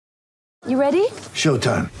You ready?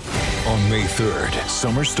 Showtime. On May 3rd,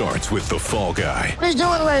 summer starts with The Fall Guy. Let's do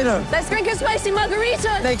it later. Let's drink a spicy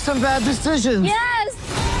margarita. Make some bad decisions. Yes!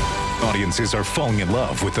 Audiences are falling in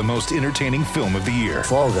love with the most entertaining film of the year.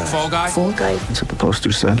 Fall Guy. Fall Guy? Fall Guy. That's what the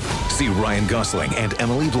poster said. See Ryan Gosling and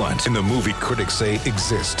Emily Blunt in the movie critics say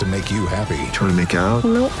exists to make you happy. Trying to make it out?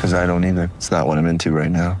 Nope. Because I don't either. It's not what I'm into right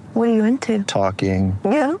now. What are you into? Talking.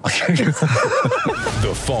 Yeah.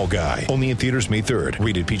 The Fall Guy. Only in theaters May 3rd.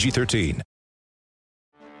 Rated PG-13.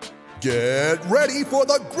 Get ready for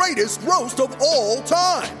the greatest roast of all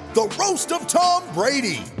time. The Roast of Tom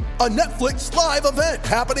Brady. A Netflix live event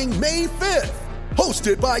happening May 5th.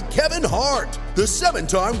 Hosted by Kevin Hart. The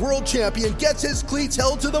 7-time world champion gets his cleats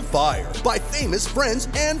held to the fire by famous friends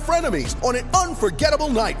and frenemies on an unforgettable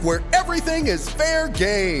night where everything is fair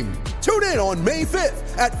game. Tune in on May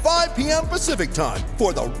 5th at 5 p.m. Pacific time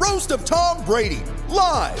for the Roast of Tom Brady.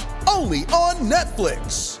 Live only on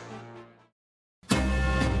Netflix.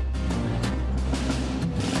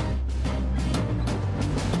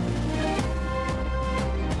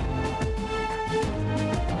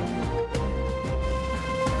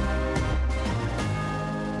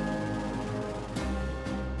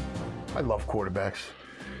 I love quarterbacks.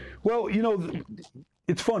 Well, you know,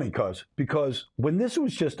 it's funny, because when this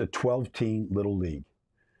was just a 12-team little league,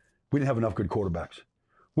 we didn't have enough good quarterbacks.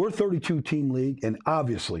 We're a 32-team league, and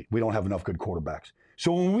obviously we don't have enough good quarterbacks.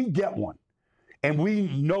 So when we get one, and we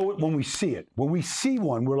know it when we see it, when we see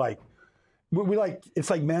one, we're like,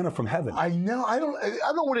 it's like manna from heaven. I know. I don't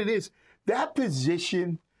know what it is. That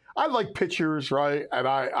position, I like pitchers, right? And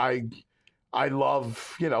I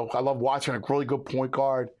love, I love watching a really good point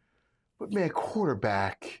guard. But man,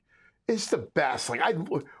 quarterback is the best. Like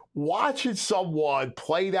watching someone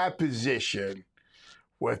play that position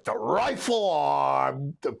with the rifle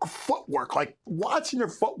arm, the footwork, like watching their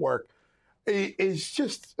footwork is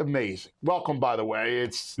just amazing. Welcome, by the way.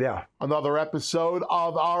 It's another episode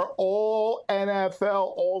of our All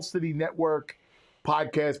NFL, All City Network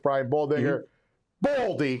podcast. Brian Baldinger,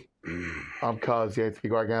 Baldy. I'm Cuz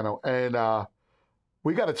Anthony Gargano, and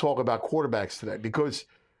we got to talk about quarterbacks today because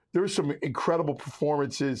there's some incredible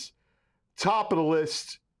performances. Top of the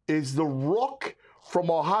list is the Rook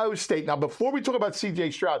from Ohio State. Now, before we talk about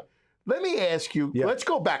C.J. Stroud, let me ask you, let's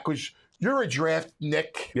go back, because you're a draft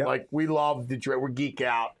Nick. Yep. Like, we love the draft. We're geek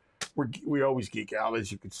out. We always geek out,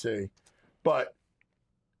 as you can see. But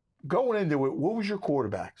going into it, what was your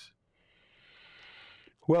quarterbacks?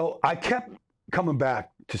 Well, I kept coming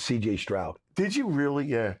back to C.J. Stroud. Did you really?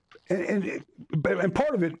 Yeah. And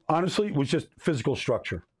part of it, honestly, was just physical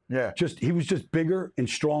structure. Yeah. He was just bigger and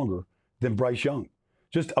stronger than Bryce Young.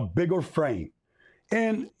 Just a bigger frame.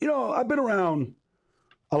 And, I've been around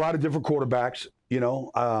a lot of different quarterbacks.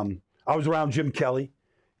 I was around Jim Kelly.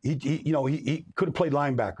 He could have played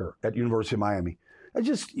linebacker at University of Miami. I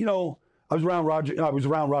was around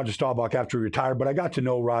Roger Staubach after he retired, but I got to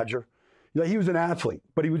know Roger. He was an athlete,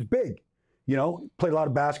 but he was big. Played a lot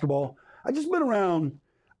of basketball. I just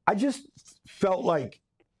felt like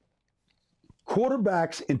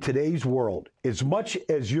quarterbacks in today's world, as much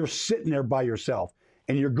as you're sitting there by yourself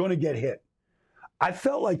and you're going to get hit, I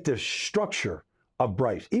felt like the structure of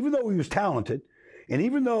Bryce, even though he was talented and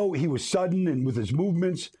even though he was sudden and with his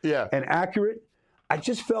movements and accurate, I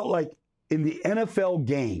just felt like in the NFL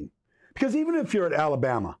game, because even if you're at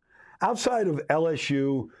Alabama, outside of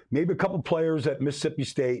LSU, maybe a couple players at Mississippi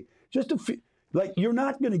State, you're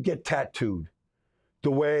not going to get tattooed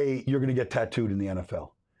the way you're going to get tattooed in the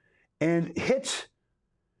NFL. And hits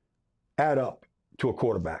add up to a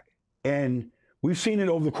quarterback. And we've seen it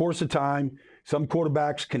over the course of time. Some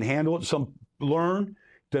quarterbacks can handle it. Some learn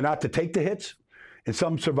not to take the hits. And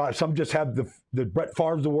some survive. Some just have the Brett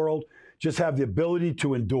Favre of the world, just have the ability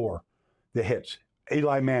to endure the hits.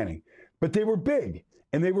 Eli Manning. But they were big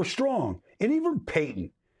and they were strong. And even Peyton,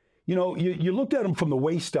 you looked at him from the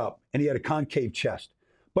waist up and he had a concave chest.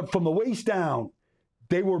 But from the waist down,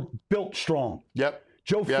 they were built strong. Yep.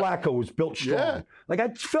 Joe Flacco was built strong. Yeah. Like, I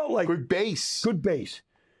felt like... Good base.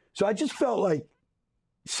 So I just felt like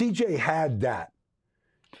CJ had that.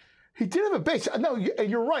 He did have a base. No, and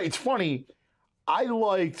you're right. It's funny.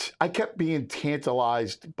 I kept being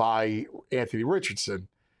tantalized by Anthony Richardson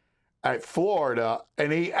at Florida.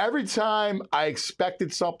 And every time I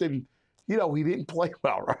expected something, he didn't play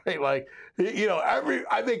well, right? Like, I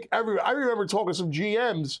remember talking to some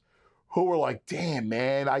GMs who were like, damn,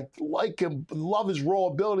 man, I like him, love his raw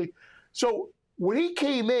ability. So when he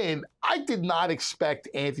came in, I did not expect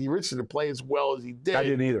Anthony Richardson to play as well as he did. I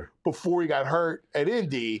didn't either. Before he got hurt at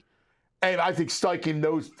Indy. And I think Steichen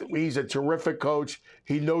knows he's a terrific coach.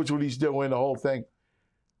 He knows what he's doing, the whole thing.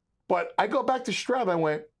 But I go back to Stroud, I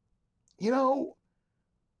went,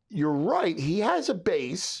 you're right. He has a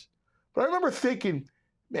base, but I remember thinking,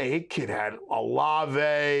 man, that kid had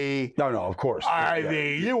Olave. No, of course. I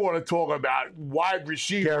mean, you want to talk about wide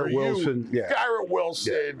receiver. Garrett Wilson. Garrett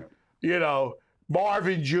Wilson,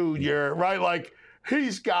 Marvin Jr., right? Like,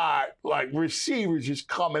 he's got, like, receivers just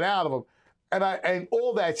coming out of him. And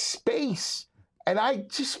all that space. And I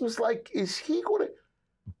just was like, is he going to...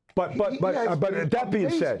 But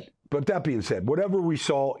that being said, whatever we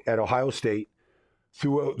saw at Ohio State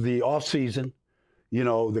through the offseason,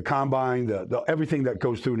 the combine, the everything that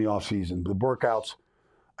goes through in the offseason, the workouts,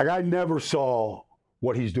 I never saw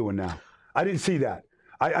what he's doing now. I didn't see that.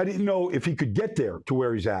 I didn't know if he could get there to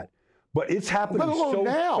where he's at. But it's happening so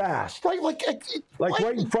fast. Right,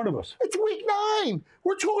 right in front of us. It's week 9.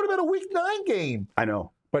 We're talking about a week 9 game. I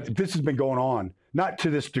know. But this has been going on, not to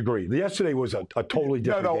this degree. Yesterday was a totally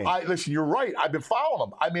different game. Listen, you're right. I've been following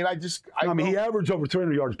him. I mean, he averaged over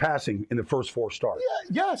 300 yards passing in the first 4 starts.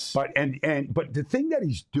 Yeah, yes. But the thing that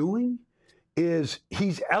he's doing is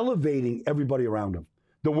he's elevating everybody around him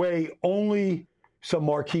the way only some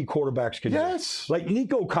marquee quarterbacks can do. Yes. Like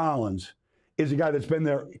Nico Collins is a guy that's been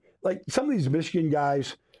there. Like some of these Michigan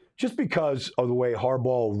guys, just because of the way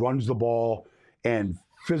Harbaugh runs the ball and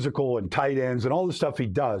physical and tight ends and all the stuff he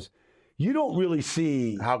does, you don't really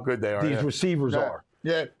see how good they are. These receivers are.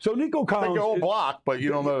 Yeah. So Nico Collins, they go block, but you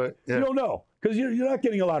don't know that. Yeah. You don't know because you're not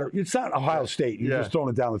getting a lot of. It's not Ohio State. You're just throwing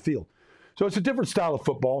it down the field. So it's a different style of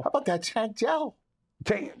football. How about that Tank Dell?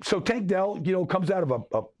 Tank Dell, comes out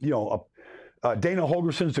of Dana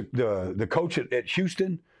Holgerson's the coach at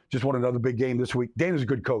Houston. Just won another big game this week. Dana's a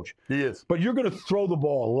good coach. He is. But you're going to throw the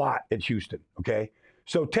ball a lot at Houston, okay?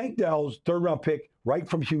 So Tank Dell's third-round pick, right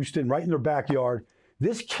from Houston, right in their backyard.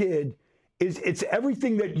 This kid it's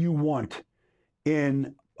everything that you want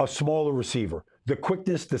in a smaller receiver. The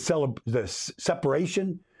quickness, the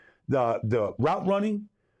separation, the route running.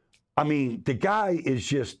 I mean, the guy is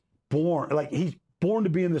just born, he's born to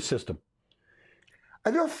be in the system.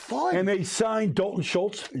 And they're fun. And they signed Dalton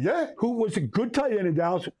Schultz, who was a good tight end in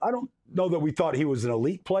Dallas. I don't know that we thought he was an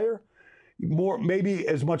elite player, maybe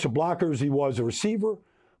as much a blocker as he was a receiver.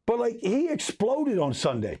 But, he exploded on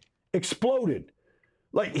Sunday. Exploded.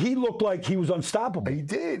 He looked like he was unstoppable. He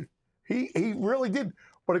did. He really did.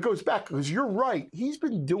 But it goes back, because you're right. He's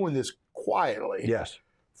been doing this quietly. Yes.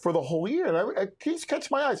 For the whole year. And he's catch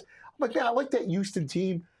my eyes. I'm like, man, I like that Houston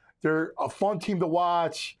team. They're a fun team to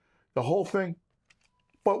watch, the whole thing.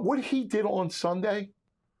 But what he did on Sunday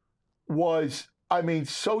was,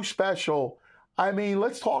 so special.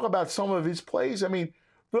 Let's talk about some of his plays.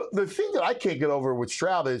 The thing that I can't get over with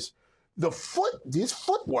Stroud is his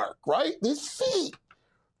footwork, right? His feet.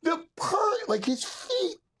 His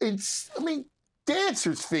feet.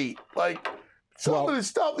 Dancer's feet. Some of the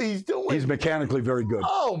stuff he's doing. He's mechanically very good.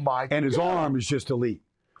 Oh, my God. And his arm is just elite.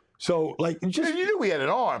 So, you knew he had an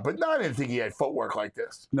arm, but I didn't think he had footwork like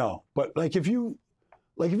this. No, but if you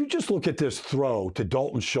just look at this throw to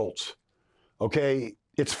Dalton Schultz, okay,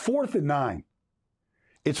 it's 4th and 9.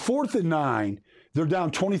 It's 4th and 9. They're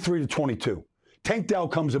down 23-22. Tank Dell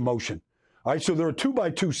comes in motion. All right, so they're a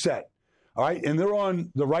 2-by-2 set. All right, and they're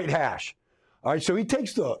on the right hash. All right, so he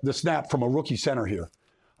takes the snap from a rookie center here.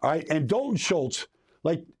 All right, and Dalton Schultz,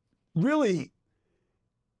 really,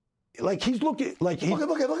 he's looking look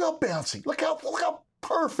how bouncy. Look how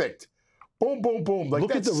perfect. Boom, boom, boom.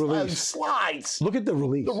 Look at the release. Slides. Look at the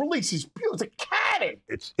release. The release is beautiful. It's a cannon.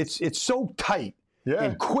 It's so tight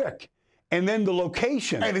and quick. And then the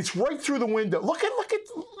location. And it's right through the window. Look at.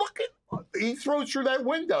 He throws through that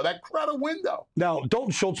window, that crowded window. Now,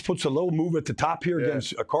 Dalton Schultz puts a little move at the top here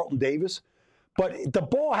against Carlton Davis. But the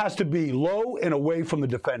ball has to be low and away from the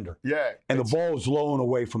defender. Yeah. And the ball is low and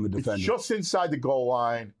away from the defender. It's just inside the goal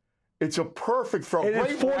line. It's a perfect throw. And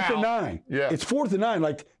it's 4th and 9. Yeah. It's 4th and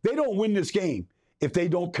 9. They don't win this game if they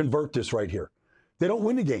don't convert this right here. They don't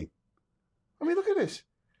win the game. Look at this.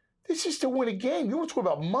 This is to win a game. You want to talk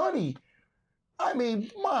about money.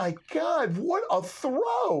 My God, what a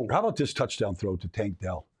throw. How about this touchdown throw to Tank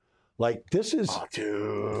Dell? This is... Oh,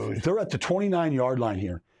 dude. They're at the 29-yard line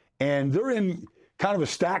here. And they're in kind of a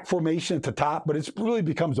stack formation at the top, but it really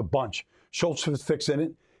becomes a bunch. Schultz is fixing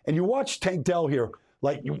it. And you watch Tank Dell here.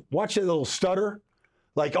 You watch that little stutter.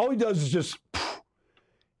 All he does is just...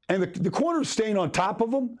 And the corner's staying on top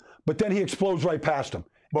of him, but then he explodes right past him.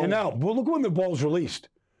 Boom. And now, look when the ball's released.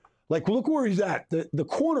 Look where he's at. The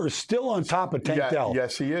corner is still on top of Tank Dell.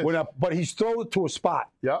 Yes, he is. But he's thrown it to a spot.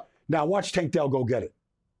 Yeah. Now watch Tank Dell go get it.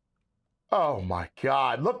 Oh, my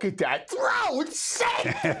God. Look at that throw. It's sick.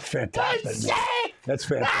 Fantastic. That's sick. That's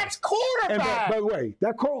fantastic. That's quarterback. And by the way,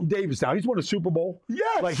 that Carlton Davis now, he's won a Super Bowl.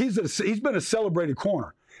 Yes. He's been a celebrated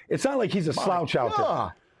corner. it's not like he's a slouch out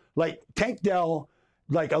there. Like Tank Dell,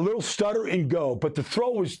 like a little stutter and go, but the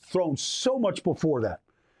throw was thrown so much before that.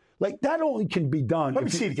 Like that only can be done. Let me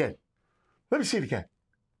see it again.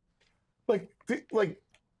 Like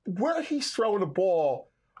where he's throwing the ball.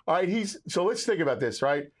 All right, so let's think about this,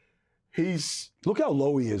 right? Look how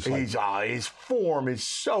low he is. His form is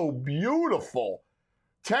so beautiful.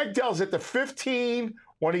 Tank Dell's at the 15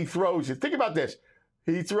 when he throws it. Think about this.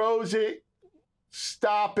 He throws it,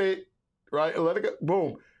 stop it, right? Let it go,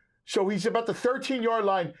 boom. So he's about the 13-yard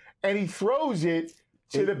line, and he throws it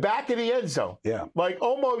to the back of the end zone. Yeah. Like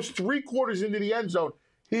almost 3/4 into the end zone,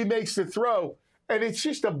 he makes the throw. And it's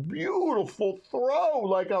just a beautiful throw,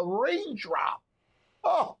 like a raindrop.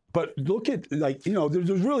 Oh. But look at,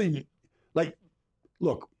 there's really,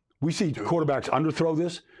 look, we see quarterbacks underthrow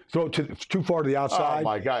this, throw it too far to the outside. Oh,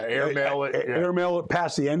 my God. Airmail it. Yeah. Airmail it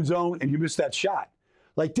past the end zone, and you miss that shot.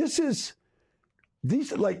 Look,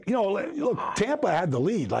 Tampa had the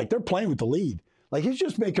lead. Like, they're playing with the lead. Like, he's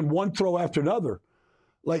just making one throw after another.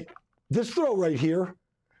 Like, this throw right here,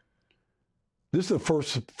 this is the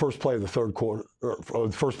first play of the third quarter, or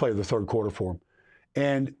the first play of the third quarter for him.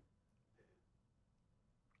 And,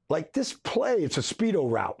 like, this play, it's a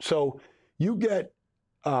speedo route. So you get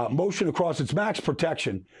motion across, it's max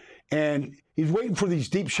protection. And he's waiting for these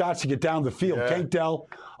deep shots to get down the field. Yeah. Tank Dell,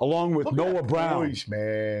 along with Noah Brown. Boys,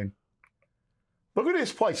 man. Look at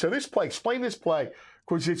this play. So this play, explain this play,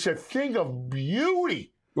 because it's a thing of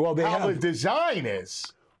beauty. Well, the design is.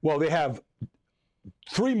 Well, they have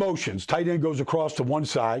 3 motions. Tight end goes across to one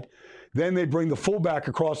side. Then they bring the fullback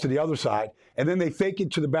across to the other side. And then they fake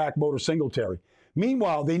it to the back motor Singletary.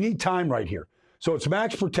 Meanwhile, they need time right here. So it's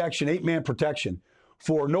max protection, 8-man protection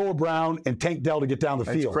for Noah Brown and Tank Dell to get down the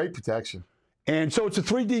field. It's great protection. And so it's a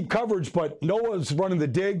 3-deep coverage, but Noah's running the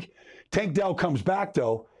dig. Tank Dell comes back,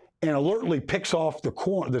 though, and alertly picks off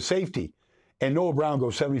the safety. And Noah Brown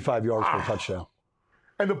goes 75 yards for a touchdown.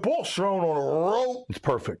 And the ball's thrown on a rope. It's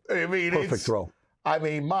perfect. I mean, perfect throw. I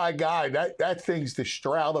mean, my God, that thing's the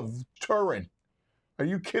Stroud of Turin. Are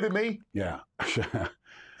you kidding me? Yeah.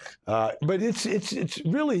 But it's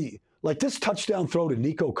really like this touchdown throw to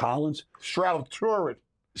Nico Collins. Stroud of Turin.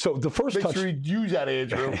 So the first Make sure you use that,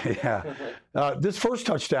 Andrew. Yeah. This first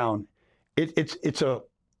touchdown, they're at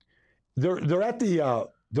the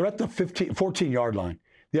 14-yard line.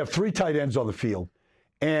 They have 3 tight ends on the field,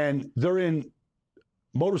 and they're in.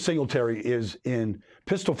 Motor Singletary is in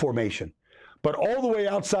pistol formation, but all the way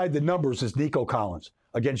outside the numbers is Nico Collins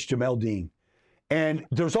against Jamel Dean, and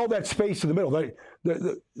there's all that space in the middle.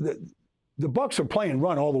 The Bucs are playing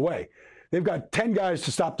run all the way. They've got 10 guys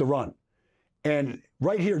to stop the run, and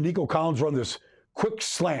right here Nico Collins run this quick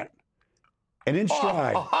slant, and in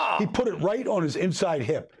stride he put it right on his inside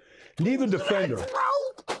hip. Neither defender.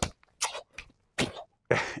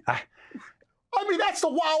 I mean, that's the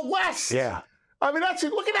Wild West. Yeah. I mean, that's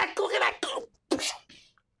it. Look at that.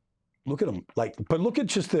 Look at him. But look at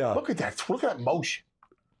just the. Look at that. Look at that motion.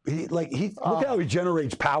 Look how he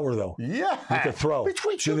generates power, though. Yeah. With the throw.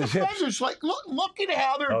 Between 2 defenders, look at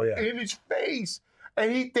how they're in his face.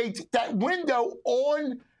 And that window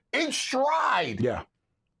in stride. Yeah.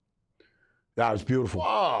 That was beautiful.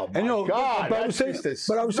 Oh, my God. But I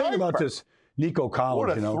was saying about this Nico Collins,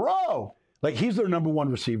 what a throw. Like, he's their number 1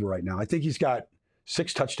 receiver right now. I think he's got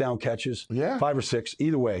 6 touchdown catches, 5 or 6,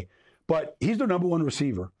 either way. But he's their number 1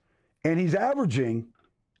 receiver. And he's averaging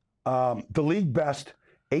the league best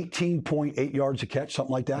 18.8 yards a catch,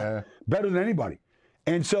 something like that. Yeah. Better than anybody.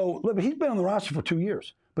 And so, look, he's been on the roster for 2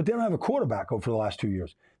 years. But they don't have a quarterback over the last 2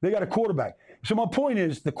 years. They got a quarterback. So my point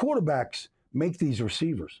is, the quarterbacks make these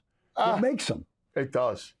receivers. It makes them. It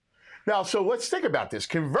does. Now, so let's think about this.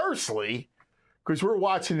 Conversely, because we're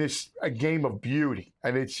watching a game of beauty,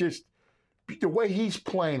 and it's just, the way he's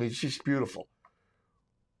playing is just beautiful.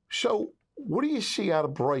 So what do you see out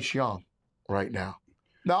of Bryce Young right now?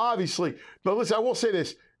 Now, obviously, but listen, I will say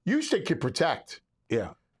this. Houston can protect.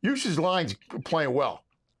 Yeah. Houston's line's playing well.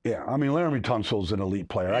 Yeah. I mean, Laramie Tunsil's an elite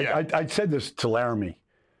player. Yeah. I said this to Laramie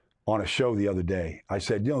on a show the other day. I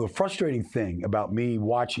said, the frustrating thing about me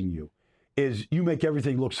watching you is you make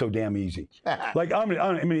everything look so damn easy. Like, I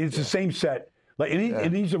mean, it's the same set. Like,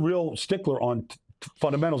 and he's a real stickler on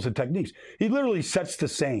fundamentals and techniques. He literally sets the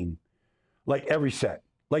same, like, every set.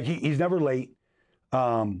 Like, he's never late.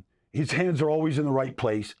 His hands are always in the right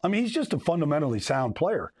place. I mean, he's just a fundamentally sound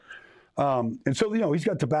player. And so, he's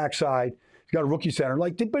got the backside. He's got a rookie center.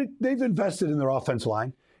 But they've invested in their offense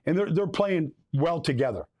line, and they're playing well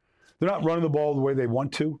together. They're not running the ball the way they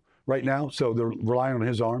want to right now, so they're relying on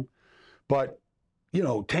his arm. But,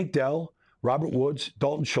 Tank Dell, Robert Woods,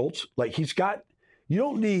 Dalton Schultz, you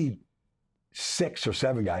don't need 6 or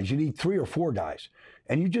 7 guys. You need 3 or 4 guys.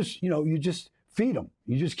 And you just feed them.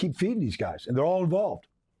 You just keep feeding these guys, and they're all involved.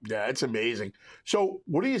 Yeah, it's amazing. So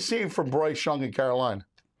what are you seeing from Bryce Young in Carolina?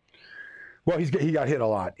 Well, he got hit a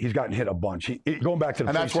lot. He's gotten hit a bunch. Going back to the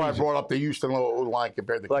and that's why I brought up the Houston line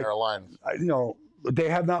compared to Carolina. They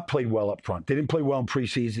have not played well up front. They didn't play well in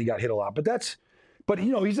preseason. He got hit a lot. But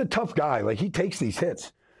he's a tough guy. Like, he takes these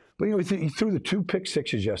hits. But, he threw the 2 pick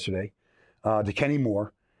sixes yesterday to Kenny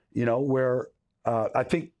Moore, where I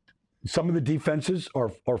think some of the defenses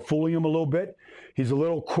are fooling him a little bit. He's a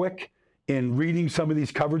little quick in reading some of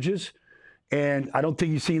these coverages. And I don't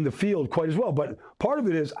think he's seeing the field quite as well. But part of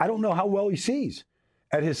it is I don't know how well he sees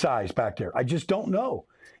at his size back there. I just don't know.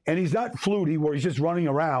 And he's not fluty where he's just running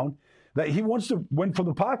around. That he wants to win from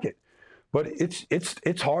the pocket. But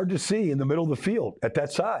it's hard to see in the middle of the field at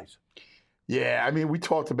that size. Yeah, I mean, we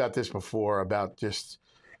talked about this before about just.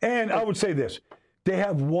 And I would say this: they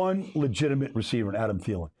have one legitimate receiver in Adam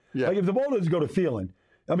Thielen. Yeah. Like, if the ball doesn't go to Thielen,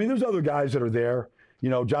 I mean, there's other guys that are there.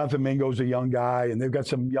 Jonathan Mingo's a young guy, and they've got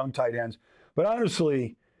some young tight ends. But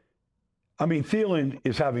honestly, I mean, Thielen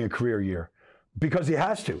is having a career year because he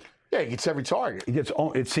has to. Yeah, he gets every target.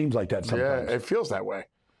 It seems like that sometimes. Yeah, it feels that way.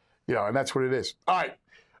 And that's what it is. All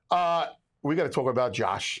right. We got to talk about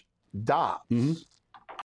Josh Dobbs. Mm-hmm.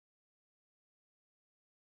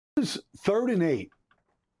 This is 3rd and 8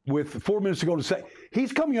 with 4 minutes to go to say.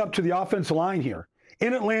 He's coming up to the offensive line here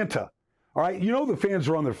in Atlanta. All right. The fans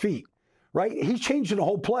are on their feet, right? He's changing the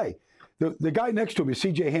whole play. The guy next to him is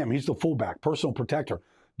C.J. Ham. He's the fullback, personal protector.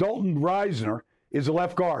 Dalton Reisner is the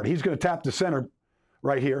left guard. He's going to tap the center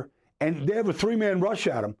right here. And they have a 3-man rush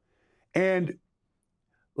at him. And,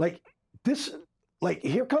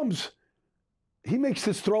 here comes, he makes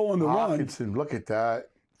this throw on the Hawkinson, look at that.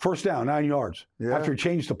 First down, 9 yards, after he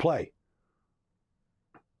changed the play.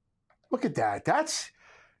 Look at that.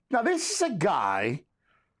 Now, this is a guy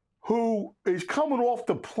who is coming off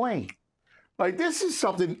the plane. This is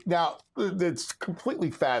something now that's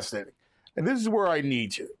completely fascinating. And this is where I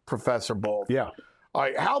need you, Professor Ball. Yeah. All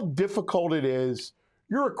right, how difficult it is.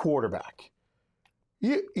 You're a quarterback.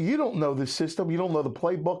 You don't know the system. You don't know the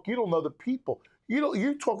playbook. You don't know the people.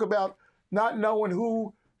 You talk about not knowing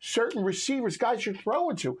who certain receivers, guys you're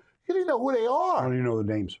throwing to. You didn't know who they are. I don't even know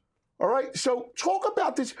the names. All right, so talk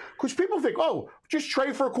about this, because people think, just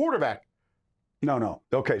trade for a quarterback. No.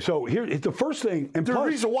 Okay, so here's the first thing. And the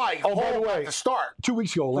reason why. Oh, by the way, to start 2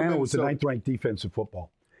 weeks ago, Atlanta was the 9th-ranked defense in football,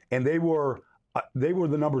 and they were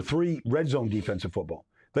the number 3 red zone defense in football.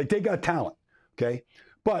 They got talent, okay?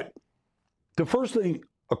 But the first thing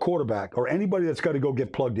a quarterback or anybody that's got to go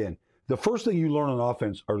get plugged in, the first thing you learn on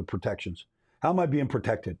offense are the protections. How am I being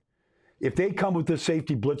protected? If they come with this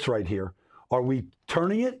safety blitz right here, are we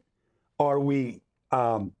turning it? Are we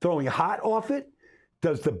throwing hot off it?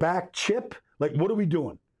 Does the back chip? What are we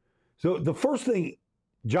doing? So the first thing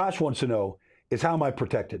Josh wants to know is, how am I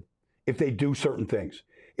protected if they do certain things?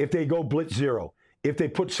 If they go blitz 0, if they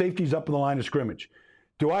put safeties up in the line of scrimmage,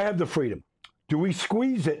 do I have the freedom? Do we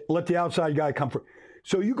squeeze it, let the outside guy come for?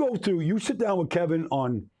 So you sit down with Kevin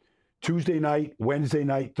on Tuesday night, Wednesday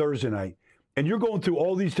night, Thursday night, and you're going through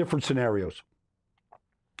all these different scenarios.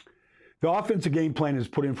 The offensive game plan is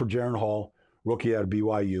put in for Jaron Hall, rookie out of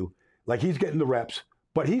BYU. He's getting the reps,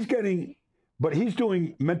 but he's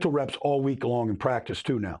doing mental reps all week long in practice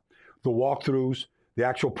too now. The walkthroughs, the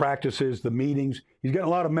actual practices, the meetings. He's getting a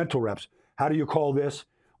lot of mental reps. How do you call this?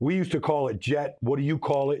 We used to call it jet. What do you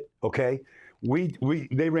call it? Okay.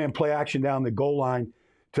 They ran play action down the goal line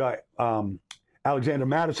to Alexander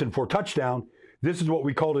Madison for a touchdown. This is what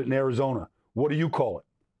we called it in Arizona. What do you call it?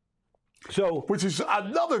 So, which is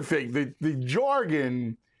another thing. The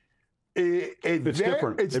jargon, it's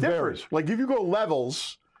different. It's it different. Varies. If you go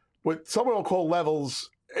levels, what someone will call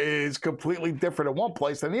levels is completely different in one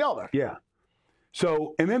place than the other. Yeah.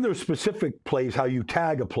 So, and then there's specific plays, how you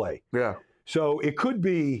tag a play. Yeah. So it could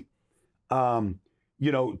be,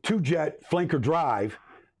 2-jet flanker drive,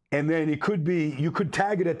 and then it could be, you could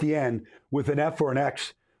tag it at the end with an F or an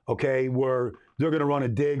X, okay, where they're going to run a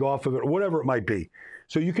dig off of it or whatever it might be.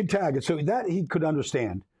 So you can tag it. So that he could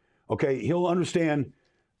understand, okay? He'll understand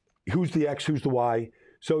who's the X, who's the Y.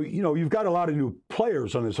 So, you've got a lot of new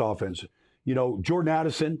players on this offense. Jordan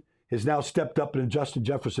Addison has now stepped up in Justin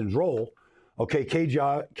Jefferson's role. Okay,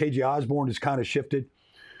 KJ Osborne has kind of shifted.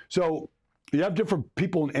 So you have different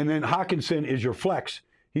people, and then Hawkinson is your flex.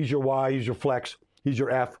 He's your Y, he's your flex, he's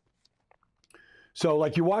your F. So,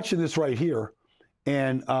 you're watching this right here,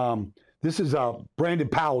 and this is Brandon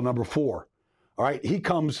Powell, number 4. All right, he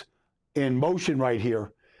comes in motion right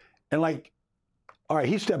here, and all right,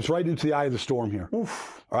 he steps right into the eye of the storm here.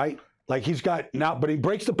 Oof. All right, Like he's got now, but he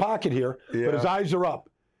breaks the pocket here, but his eyes are up.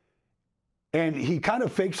 And he kind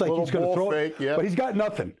of fakes like he's going to throw it, but he's got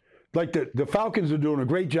nothing. Like the Falcons are doing a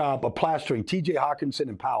great job of plastering T.J. Hawkinson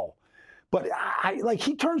and Powell. But like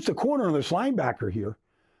he turns the corner on this linebacker here,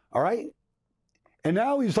 all right? And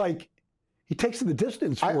now he's like, he takes it the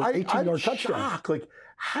distance for an 18-yard touchdown. Shocked. Like,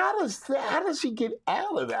 how does he get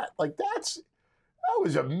out of that? Like, that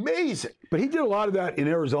was amazing. But he did a lot of that in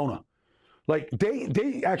Arizona. Like,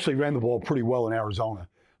 they actually ran the ball pretty well in Arizona.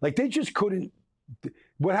 Like, they just couldn't.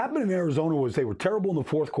 What happened in Arizona was they were terrible in the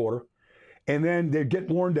fourth quarter, and then they'd get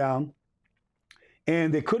worn down,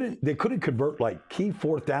 and they couldn't convert, like, key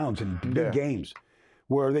fourth downs in big games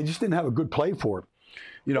where they just didn't have a good play for it.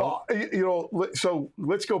 So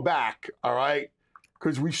let's go back, all right?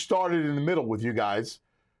 Because we started in the middle with you guys.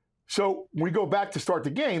 So when we go back to start the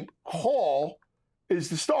game, Hall is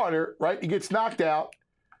the starter, right? He gets knocked out.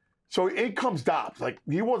 So in comes Dobbs. Like,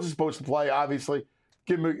 he wasn't supposed to play, obviously.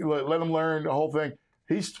 Let him learn the whole thing.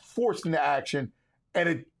 He's forced into action, and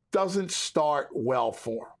it doesn't start well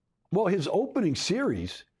for him. Well, his opening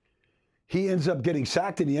series, he ends up getting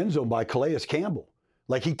sacked in the end zone by Calais Campbell.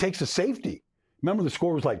 Like, he takes a safety. Remember, the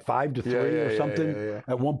score was like 5-3 or something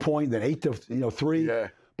at one point, then 8-3. Yeah.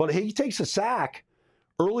 But he takes a sack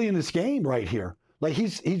early in this game right here. Like,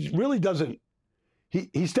 he really doesn't.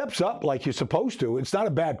 He steps up like he's supposed to. It's not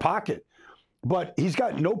a bad pocket, but he's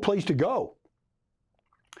got no place to go.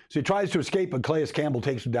 So he tries to escape, and Calais Campbell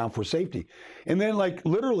takes him down for safety. And then, like,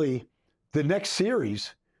 literally the next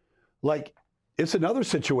series, like, it's another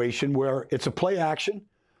situation where it's a play action.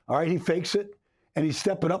 All right, he fakes it, and he's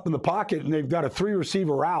stepping up in the pocket, and they've got a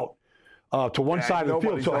 3-receiver route to one side of the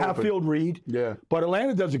field. So half-field read. Yeah. But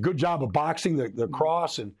Atlanta does a good job of boxing the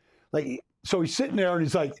cross. And, like, so he's sitting there, and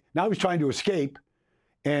he's like, now he's trying to escape.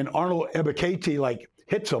 And Arnold Ebiketie, like,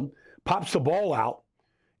 hits him, pops the ball out,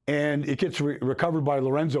 and it gets recovered by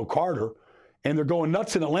Lorenzo Carter, and they're going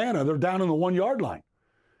nuts in Atlanta. They're down on the 1-yard line,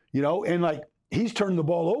 and, like, he's turning the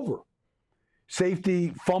ball over.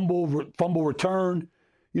 Safety, fumble return,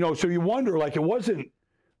 so you wonder, like, it wasn't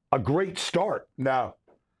a great start. No.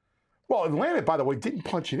 Well, Atlanta, by the way, didn't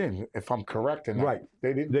punch it in, if I'm correct in that. Right.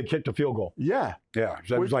 They didn't. They kicked a field goal. Yeah. Yeah.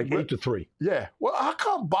 So it was like 8-3. Yeah. Well, how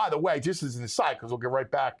come, by the way, just as an aside, because we'll get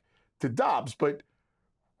right back to Dobbs, but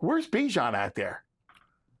where's Bijan at there?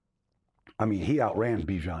 I mean, he outran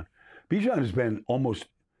Bijan. Bijan has been almost,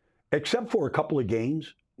 except for a couple of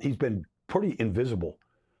games, he's been pretty invisible.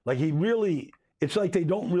 Like, it's like they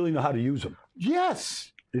don't really know how to use him.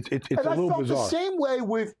 Yes. It's a little bizarre. I felt the same way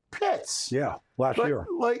with Pitts. Yeah, last year.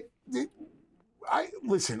 Like,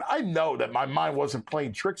 I know that my mind wasn't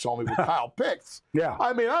playing tricks on me with Kyle Pitts. Yeah.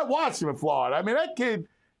 I mean, I watched him in Florida. I mean, that kid.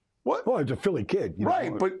 What? Well, it's a Philly kid.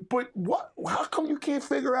 Right, but what? How come you can't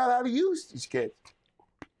figure out how to use these kids?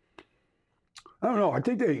 I don't know. I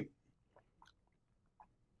think they're.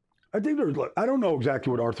 I don't know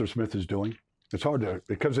exactly what Arthur Smith is doing. It's hard to,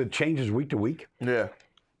 because it changes week to week. Yeah.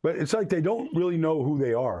 But it's like they don't really know who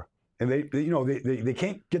they are, and they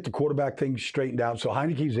can't get the quarterback thing straightened out. So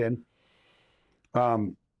Heineke's in.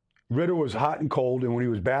 Ritter was hot and cold, and when he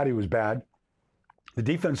was bad, he was bad. The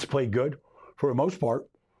defense played good for the most part,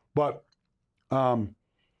 but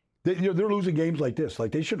they're losing games like this.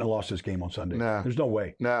 Like, they shouldn't have lost this game on Sunday. No. There's no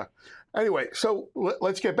way. No. Anyway, so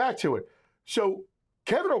let's get back to it. So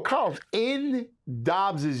Kevin O'Connell's in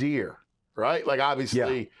Dobbs' ear, right? Like,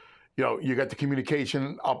 obviously, you got the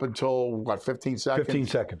communication up until, 15 seconds? 15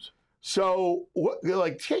 seconds. So,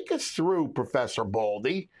 take us through, Professor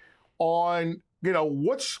Baldy, on,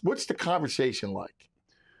 what's the conversation like?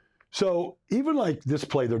 So, even like this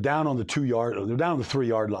play, they're down on the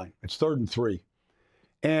 3-yard line. It's 3rd and 3.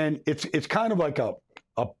 And it's kind of like a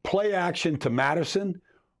play action to Madison,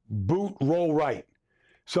 boot, roll right.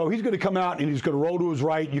 So he's going to come out and he's going to roll to his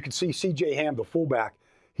right. You can see C.J. Ham, the fullback.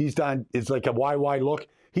 It's like a wide look.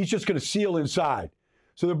 He's just going to seal inside.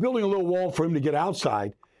 So they're building a little wall for him to get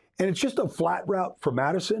outside. And it's just a flat route for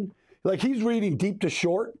Madison. Like, he's reading deep to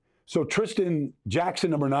short. So Tristan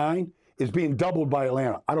Jackson, number 9, is being doubled by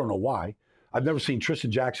Atlanta. I don't know why. I've never seen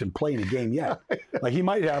Tristan Jackson play in a game yet. Like, he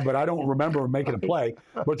might have, but I don't remember him making a play.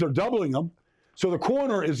 But they're doubling him. So the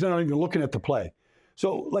corner is not even looking at the play.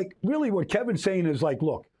 So, like, really what Kevin's saying is, like,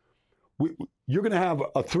 look, you're going to have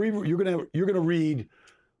a 3. You're going to read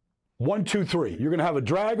 1, 2, 3. You're going to have a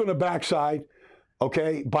drag on the backside,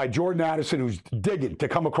 okay, by Jordan Addison, who's digging to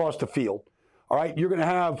come across the field. All right, you're going to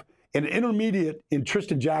have an intermediate in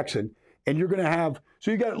Tristan Jackson, and you're going to have, so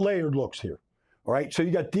you got layered looks here. All right, so you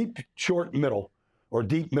got deep, short, middle, or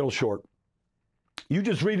deep, middle, short. You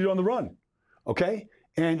just read it on the run, okay?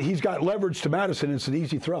 And he's got leverage to Madison, and it's an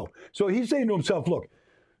easy throw. So he's saying to himself, look,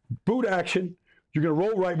 boot action. You're going to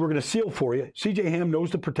roll right. We're going to seal for you. C.J. Ham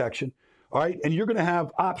knows the protection. All right, and you're going to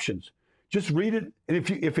have options. Just read it, and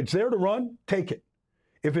if it's there to run, take it.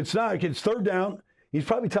 If it's not, if it's third down, he's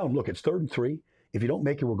probably telling them, look, it's 3rd and 3. If you don't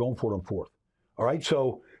make it, we're going for it on 4th. All right,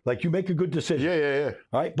 so like you make a good decision. Yeah.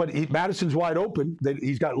 All right, but Madison's wide open.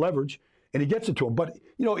 He's got leverage, and he gets it to him. But,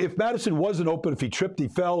 if Madison wasn't open, if he tripped, he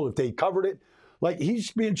fell, if they covered it, like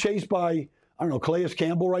he's being chased by, I don't know, Calais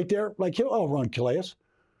Campbell right there. Like, he'll run Calais.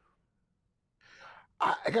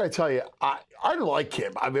 I got to tell you, I like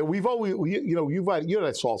him. I mean, we've always, you had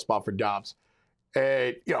that soft spot for Dobbs,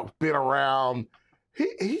 and been around. I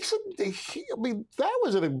mean, that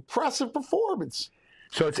was an impressive performance.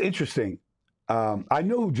 So it's interesting. I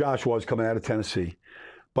knew who Josh was coming out of Tennessee,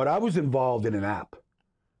 but I was involved in an app.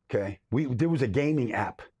 Okay, there was a gaming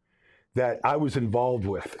app that I was involved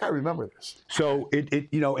with. I remember this. So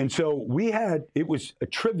and so it was a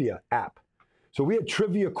trivia app. So we had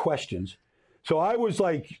trivia questions. So I was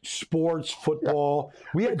like sports, football.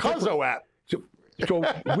 We had Cuzzo app. It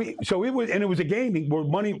was a gaming where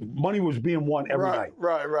money was being won every night.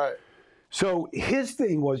 Right. So his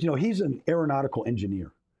thing was, he's an aeronautical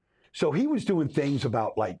engineer. So he was doing things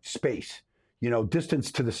about like space,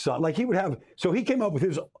 distance to the sun. Like he came up with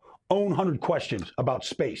his own 100 questions about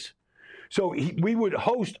space. So we would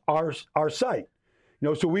host our site.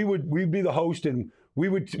 So we'd be the host, and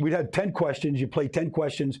we'd have 10 questions. You play 10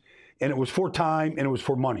 questions, and it was for time and it was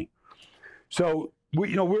for money. So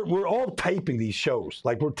we're all taping these shows.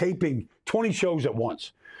 Like we're taping 20 shows at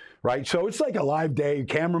once, right? So it's like a live day.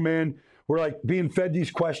 Cameraman, we're like being fed these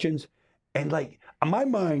questions, and like my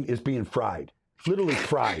mind is being fried, literally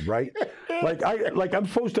fried, right? I'm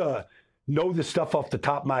supposed to know this stuff off the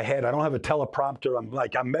top of my head. I don't have a teleprompter.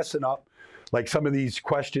 I'm messing up, like some of these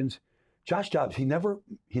questions. Josh Dobbs, he never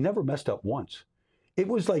messed up once. It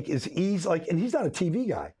was like his ease, and he's not a TV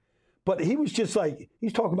guy, but he was just like,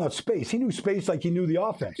 he's talking about space. He knew space like he knew the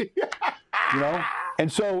offense,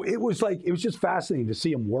 And so it was just fascinating to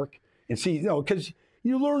see him work and see, because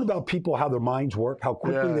you learn about people, how their minds work, how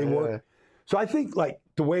quickly they work. So I think like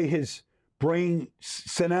the way his brain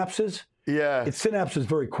synapses, it synapses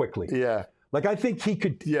very quickly. Yeah. Like I think he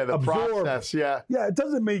could absorb, process. Yeah. It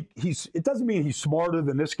doesn't mean he's smarter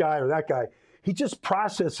than this guy or that guy. He just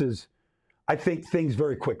processes, I think, things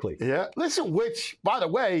very quickly. Yeah. Listen, which, by the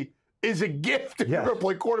way, is a gift if you're going to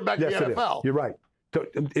play quarterback in the NFL. You're right.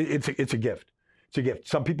 It's a gift. It's a gift.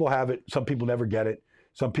 Some people have it. Some people never get it.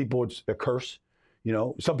 Some people it's a curse.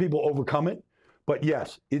 Some people overcome it. But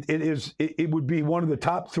yes, it would be one of the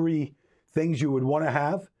top 3 things you would want to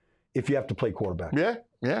have if you have to play quarterback.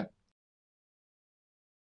 Yeah.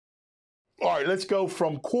 All right, let's go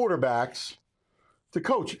from quarterbacks to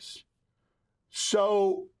coaches.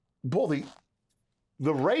 So, Bully,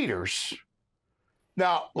 the Raiders.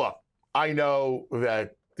 Now, look, I know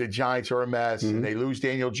that the Giants are a mess and they lose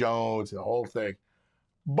Daniel Jones and the whole thing.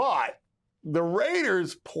 But the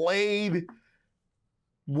Raiders played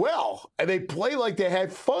well, and they played like they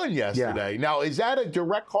had fun yesterday. Yeah. Now, is that a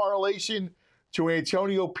direct correlation to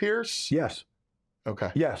Antonio Pierce? Yes.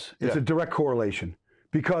 Okay. Yes, it's a direct correlation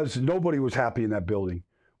because nobody was happy in that building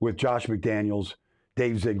with Josh McDaniels,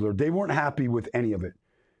 Dave Ziegler. They weren't happy with any of it.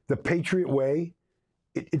 The Patriot way,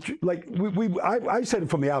 it's like I said it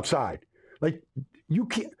from the outside. Like you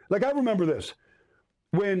can't. Like I remember this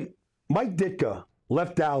when Mike Ditka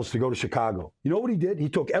left Dallas to go to Chicago. You know what he did? He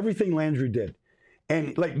took everything Landry did.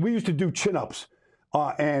 And like we used to do chin-ups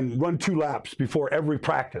and run 2 laps before every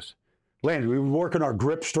practice. Landry, we would work on our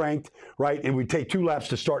grip strength, right? And we'd take 2 laps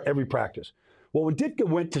to start every practice. Well, when Ditka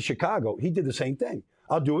went to Chicago, he did the same thing.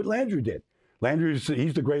 I'll do what Landry did.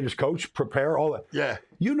 He's the greatest coach, prepare, all that. Yeah.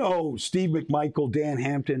 Steve McMichael, Dan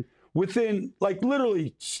Hampton, within like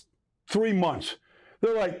literally 3 months,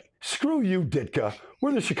 they're like, screw you, Ditka.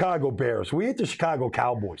 We're the Chicago Bears. We ain't the Chicago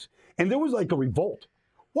Cowboys. And there was like a revolt.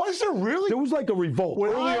 Was there really? There was like a revolt.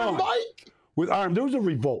 With early Iron on. Mike? With Iron, there was a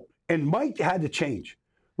revolt. And Mike had to change.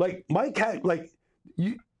 Like Mike had we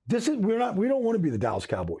don't want to be the Dallas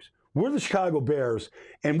Cowboys. We're the Chicago Bears,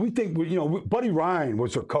 and we think Buddy Ryan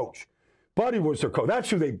was their coach. Buddy was their coach. That's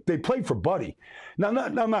who they played for. Buddy. Now,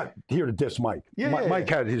 I'm not here to diss Mike. Mike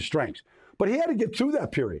had his strengths, but he had to get through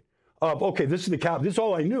that period of this is the Cow. This is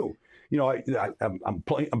all I knew. I'm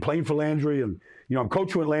playing for Landry, and I'm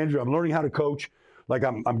coaching with Landry. I'm learning how to coach. Like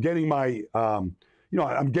I'm getting my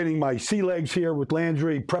I'm getting my sea legs here with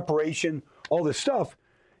Landry, preparation, all this stuff.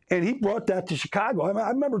 And he brought that to Chicago. I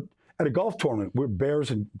remember at a golf tournament where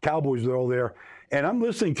Bears and Cowboys were all there, and I'm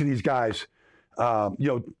listening to these guys,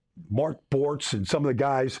 Mark Bortz and some of the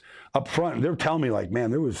guys up front, and they're telling me like,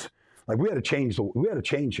 man, there was like we had to change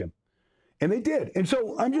him. And they did. And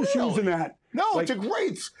so I'm just using that. No, like,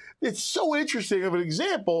 it's so interesting of an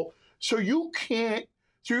example. So you can't,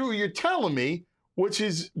 so you're telling me, which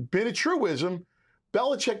has been a truism,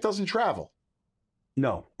 Belichick doesn't travel.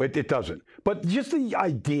 No, it doesn't. But just the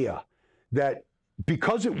idea that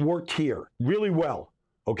because it worked here really well,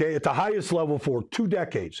 okay, at the highest level for 2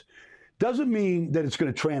 decades, doesn't mean that it's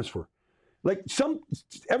going to transfer. Like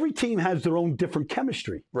every team has their own different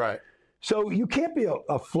chemistry. Right. So you can't be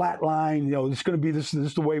a flat line, it's going to be this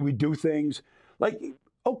is the way we do things. Like,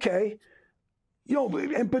 okay,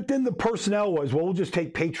 but then the personnel was, well, we'll just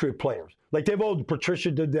take Patriot players. Like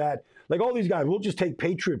Patricia did that. Like all these guys, we'll just take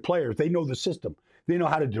Patriot players. They know the system. They know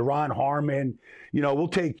how to Duron Harmon. We'll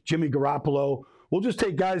take Jimmy Garoppolo. We'll just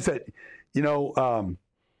take guys that,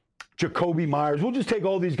 Jacoby Myers. We'll just take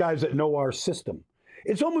all these guys that know our system.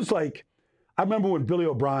 It's almost like, I remember when Billy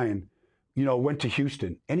O'Brien, went to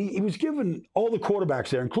Houston, and he was given all the quarterbacks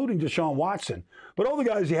there, including Deshaun Watson, but all the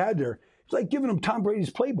guys he had there, it's like giving him Tom Brady's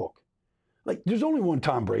playbook. Like, there's only one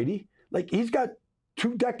Tom Brady. Like, he's got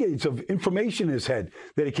 2 decades of information in his head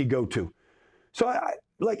that he could go to. So,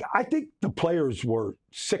 I think the players were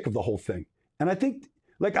sick of the whole thing. And I think,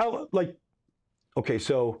 okay,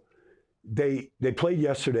 so they played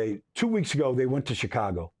yesterday. 2 weeks ago, they went to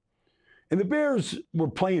Chicago. And the Bears were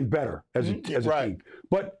playing better as a team.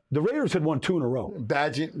 But the Raiders had won 2 in a row.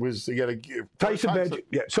 Badgett was, you got to give. Tyson Badgett,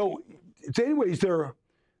 yeah. So anyways,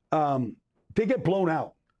 they get blown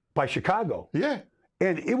out by Chicago. Yeah.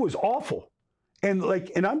 And it was awful. And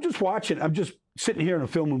I'm just watching, I'm just sitting here in a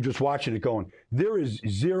film room just watching it going, there is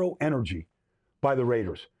zero energy by the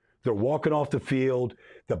Raiders. They're walking off the field.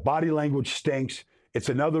 The body language stinks. It's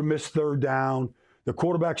another missed 3rd down. The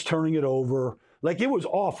quarterback's turning it over. Like, it was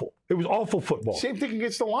awful. It was awful football. Same thing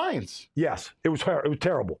against the Lions. Yes, it was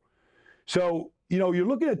terrible. So, you're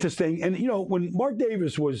looking at this thing, and, when Mark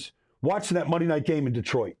Davis was watching that Monday night game in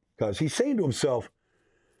Detroit, because he's saying to himself,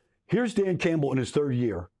 here's Dan Campbell in his 3rd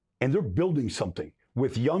year, and they're building something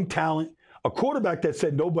with young talent, a quarterback that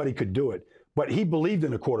said nobody could do it, but he believed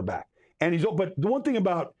in a quarterback. But the one thing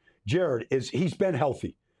about Jared is he's been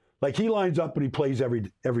healthy. Like, he lines up and he plays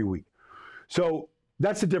every week. So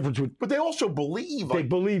that's the difference with. But they also believe. They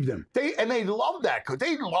believed him. They love that.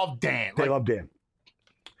 They love Dan. They love Dan.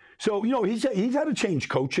 So he's had to change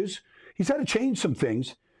coaches. He's had to change some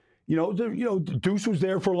things. Deuce was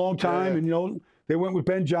there for a long time, and they went with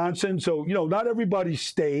Ben Johnson. So not everybody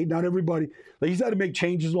stayed. Not everybody. He's had to make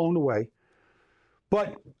changes along the way.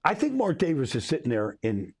 But I think Mark Davis is sitting there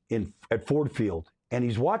at Ford Field, and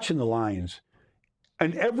he's watching the Lions,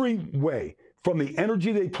 in every way. From the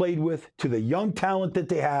energy they played with, to the young talent that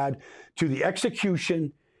they had, to the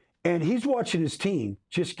execution. And he's watching his team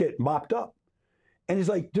just get mopped up. And he's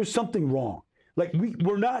like, there's something wrong. Like,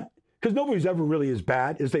 we're not, because nobody's ever really as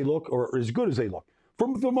bad as they look or as good as they look,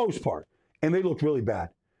 for the most part. And they look really bad.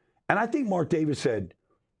 And I think Mark Davis said,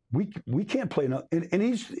 we can't play enough. And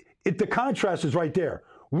the contrast is right there.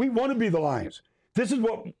 We want to be the Lions. This is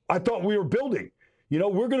what I thought we were building.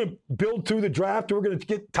 We're going to build through the draft. We're going to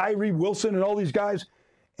get Tyree Wilson and all these guys.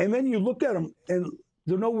 And then you looked at them, and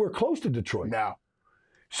they're nowhere close to Detroit. Now.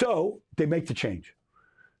 So they make the change.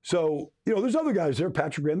 So, there's other guys there,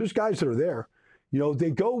 Patrick Graham. There's guys that are there.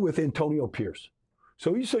 They go with Antonio Pierce.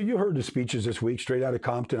 So you heard the speeches this week, straight out of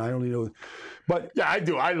Compton. I don't know. But yeah, I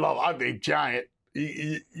do. I'm a Giant.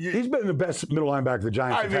 He's been the best middle linebacker the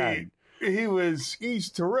Giants have had. He's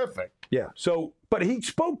terrific. Yeah. So, but he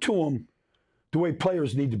spoke to him the way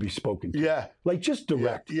players need to be spoken to. Yeah. Like, just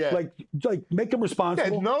direct. Yeah. Like make them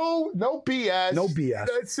responsible. Yeah, no BS. No BS.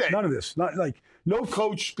 That's it. None of this. Not like no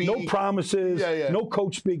coach speak. No promises. Yeah. No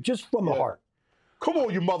coach speak. Just from the heart. Come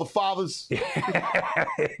on, you mother fathers.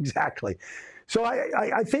 Exactly. So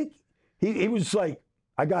I think he was like,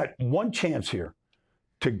 I got one chance here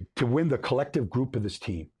to win the collective group of this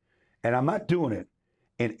team. And I'm not doing it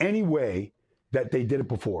in any way that they did it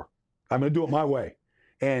before. I'm going to do it my way.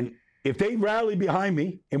 And if they rally behind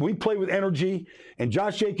me and we play with energy and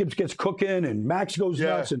Josh Jacobs gets cooking and Max goes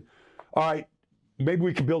nuts, and all right, maybe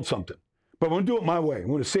we can build something. But I'm going to do it my way. I'm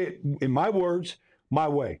going to say it in my words, my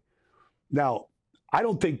way. Now, I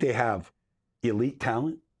don't think they have elite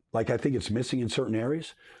talent. Like, I think it's missing in certain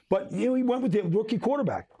areas. But, he went with the rookie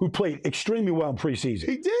quarterback who played extremely well in preseason.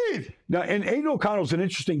 He did. Now, and Aiden O'Connell's an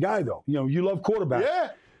interesting guy, though. You love quarterbacks. Yeah.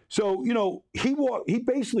 So, he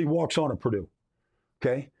basically walks on at Purdue.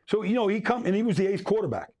 Okay? So, he was the 8th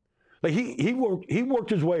quarterback. Like, he worked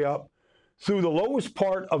his way up through the lowest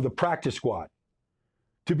part of the practice squad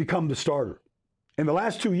to become the starter. In the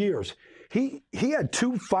last 2 years, he had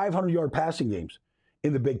 2 500-yard passing games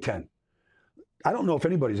in the Big Ten. I don't know if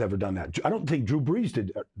anybody's ever done that. I don't think Drew Brees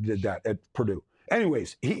did that at Purdue.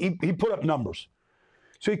 Anyways, he put up numbers.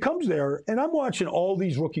 So he comes there, and I'm watching all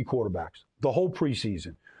these rookie quarterbacks the whole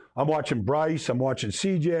preseason. I'm watching Bryce. I'm watching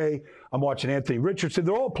CJ. I'm watching Anthony Richardson.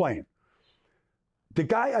 They're all playing. The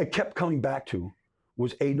guy I kept coming back to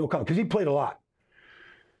was Aiden O'Connell because he played a lot.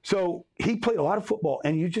 So he played a lot of football,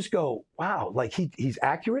 and you just go, wow, like he's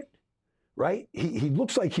accurate, right? He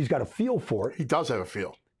looks like he's got a feel for it. He does have a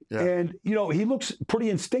feel. Yeah. And, he looks pretty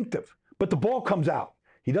instinctive. But the ball comes out.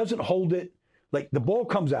 He doesn't hold it. Like, the ball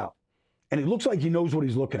comes out. And it looks like he knows what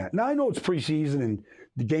he's looking at. Now, I know it's preseason and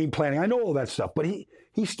the game planning. I know all that stuff. But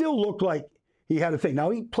he still looked like he had a thing. Now,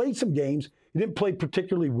 he played some games. He didn't play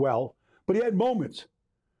particularly well. But he had moments.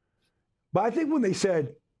 But I think when they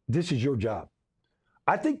said, this is your job,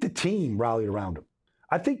 I think the team rallied around him.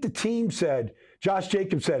 I think the team said, Josh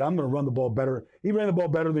Jacobs said, I'm going to run the ball better. He ran the ball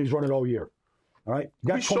better than he's run it all year. All right?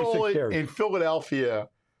 Got we saw 26 it carries. in Philadelphia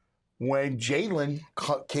when Jalen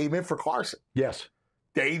came in for Carson. Yes.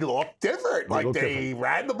 They looked different. They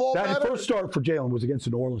ran the ball better. That first start for Jalen was against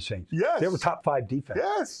the New Orleans Saints. Yes. They were top 5 defense.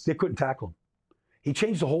 Yes. They couldn't tackle him. He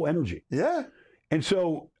changed the whole energy. Yeah. And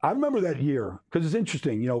so I remember that year, because it's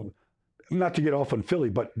interesting, not to get off on Philly,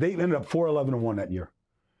 but they ended up 4-11-1 that year.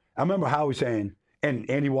 I remember Howie saying, and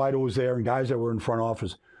Andy Weidel was there, and guys that were in front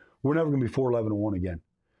office, we're never going to be 4-11-1 again.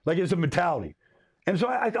 Like, it's a mentality. And so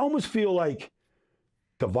I almost feel like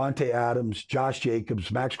Devontae Adams, Josh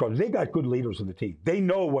Jacobs, Max Crosby, they got good leaders of the team. They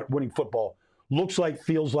know what winning football looks like,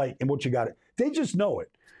 feels like, and what you got. They just know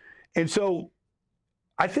it. And so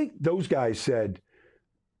I think those guys said,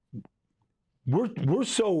 we're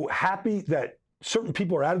so happy that certain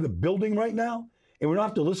people are out of the building right now, and we don't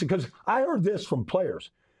have to listen. Because I heard this from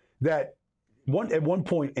players that at one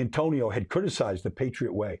point Antonio had criticized the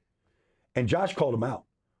Patriot way, and Josh called him out.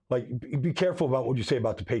 Like, be careful about what you say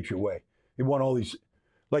about the Patriot way. He won all these.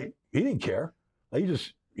 Like, he didn't care. Like,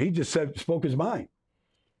 he just spoke his mind.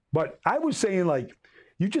 But I was saying, like,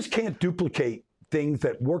 you just can't duplicate things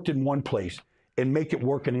that worked in one place and make it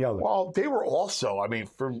work in the other. Well, they were also,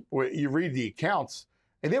 from what you read the accounts,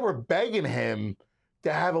 and they were begging him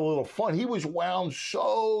to have a little fun. He was wound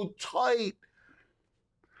so tight.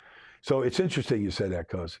 So it's interesting you said that,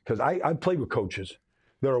 because I played with coaches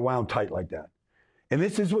that are wound tight like that. And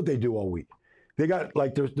this is what they do all week. They got,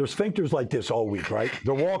 like, their sphincters like this all week, right?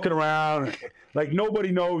 They're walking around. Like, nobody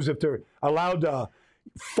knows if they're allowed to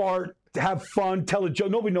fart, have fun, tell a joke.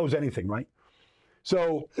 Nobody knows anything, right?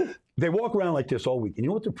 So they walk around like this all week. And you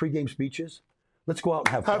know what their pregame speech is? Let's go out and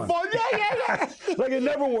have fun. Have fun? Yeah. Like, it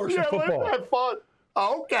never works in football. Let's have fun.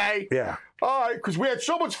 Okay. Yeah. All right, because we had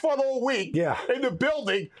so much fun all week in the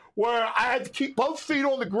building where I had to keep both feet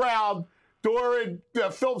on the ground during the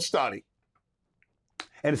film study.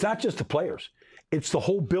 And it's not just the players. It's the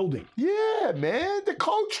whole building. Yeah, man. The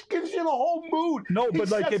coach gives you the whole mood. No, but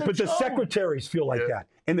the secretaries feel like that.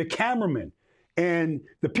 And the cameramen and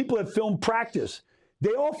the people that film practice,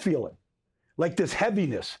 they all feel it. Like this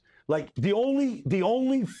heaviness. Like the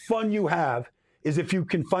only fun you have is if you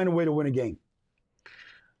can find a way to win a game.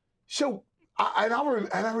 So, I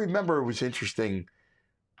remember it was interesting.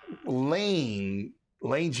 Lane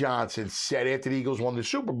Johnson said after the Eagles won the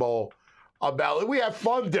Super Bowl about, we had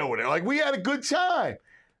fun doing it. Like, we had a good time.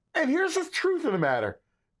 And here's the truth of the matter.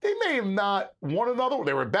 They may have not won another one.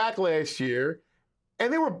 They were back last year,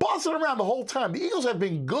 and they were buzzing around the whole time. The Eagles have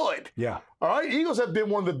been good. Yeah. All right? The Eagles have been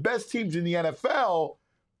one of the best teams in the NFL,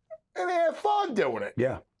 and they had fun doing it.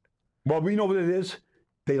 Yeah. Well, we know what it is.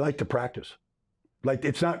 They like to practice. Like,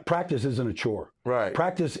 practice isn't a chore. Right.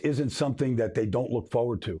 Practice isn't something that they don't look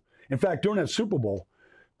forward to. In fact, during that Super Bowl,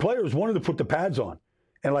 players wanted to put the pads on.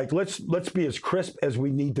 And, like, let's be as crisp as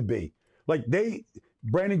we need to be. Like,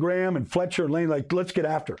 Brandon Graham and Fletcher and Lane, like, let's get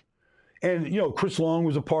after it. And, Chris Long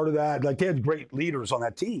was a part of that. Like, they had great leaders on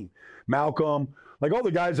that team. Malcolm, like, all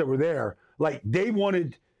the guys that were there. Like,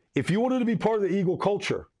 if you wanted to be part of the Eagle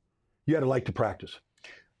culture, you had to like to practice.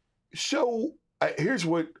 So, here's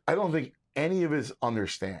what I don't think any of us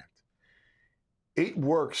understand. It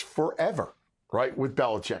works forever, right, with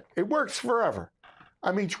Belichick. It works forever.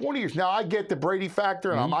 20 years. Now, I get the Brady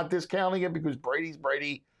factor, and I'm not discounting it because Brady's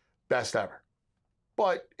Brady, best ever.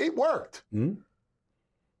 But it worked. Mm-hmm.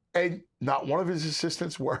 And not one of his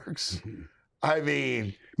assistants works.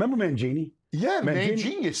 Remember Mangini? Yeah,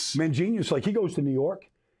 Manginius. Manginius, like, he goes to New York.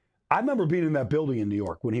 I remember being in that building in New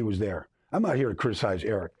York when he was there. I'm not here to criticize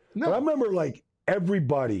Eric. No. But I remember, like,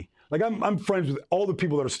 everybody. Like, I'm friends with all the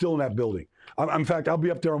people that are still in that building. In fact, I'll be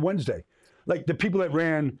up there on Wednesday. Like, the people that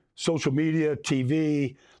ran social media,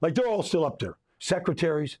 TV, like, they're all still up there.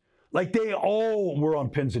 Secretaries, like, they all were on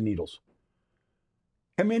pins and needles.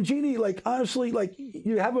 And Mangini, like, honestly, like,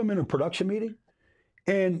 you have him in a production meeting,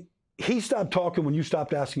 and he stopped talking when you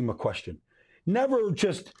stopped asking him a question. Never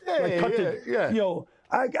just, you know,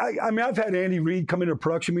 I mean, I've had Andy Reid come into a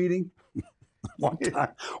production meeting.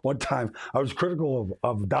 One time, I was critical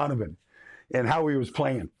of Donovan and how he was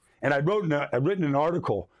playing. And I'd written an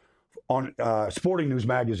article on Sporting News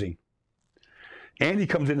magazine. Andy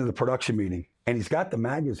comes into the production meeting, and he's got the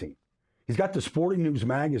magazine. He's got the Sporting News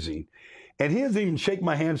magazine. And he doesn't even shake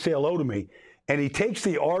my hand, say hello to me. And he takes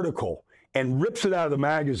the article and rips it out of the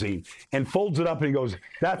magazine and folds it up, and he goes,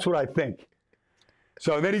 "That's what I think."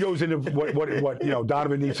 So then he goes into what you know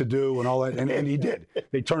Donovan needs to do and all that, and he did.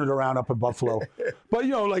 They turned it around up in Buffalo. But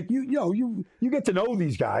you know, like you get to know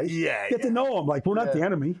these guys. Yeah, get to know them. Like, we're not the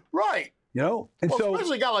enemy, right? You know, and well, so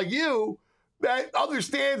especially a guy like you that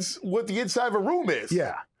understands what the inside of a room is.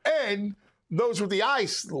 Yeah, and knows what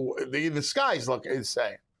the skies look is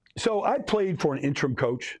saying. So I played for an interim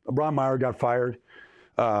coach. Ron Meyer got fired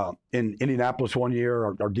in Indianapolis one year.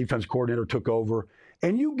 Our defense coordinator took over,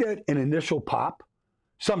 and you get an initial pop.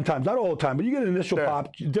 Sometimes, not all the time, but you get an initial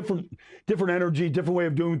pop, different energy, different way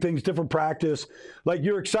of doing things, different practice. Like,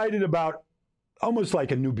 you're excited about almost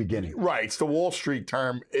like a new beginning. Right. It's the Wall Street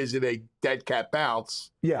term. Is it a dead cat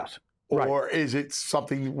bounce? Yes. Or is it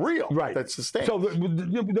something real that's sustained? So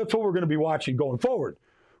that's what we're going to be watching going forward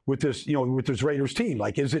with this, you know, with this Raiders team.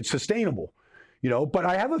 Like, is it sustainable? You know, but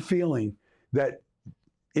I have a feeling that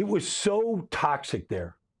it was so toxic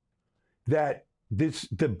there that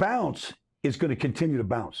the bounce is going to continue to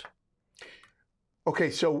bounce. Okay,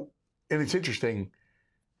 so, and it's interesting.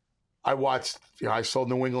 I saw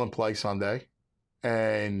New England play Sunday,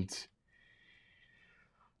 and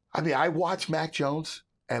I mean, I watch Mac Jones,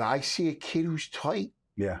 and I see a kid who's tight.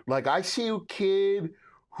 Yeah. Like, I see a kid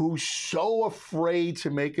who's so afraid to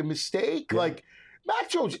make a mistake. Yeah. Like, Mac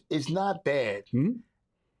Jones is not bad. Mm-hmm.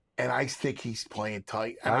 And I think he's playing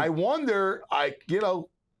tight. And I wonder,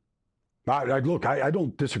 look, I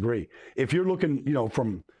don't disagree. If you're looking, you know,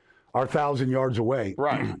 from our 1,000 yards away,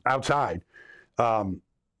 outside,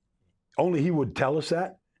 only he would tell us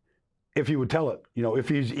that if he would tell it. You know, if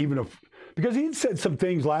he's even because he said some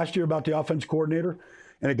things last year about the offense coordinator,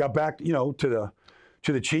 and it got back, you know, to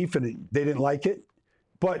the chief, and they didn't like it.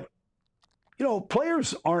 But you know,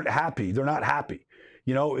 players aren't happy; they're not happy.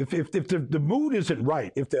 You know, if the mood isn't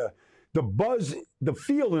right, if the buzz, the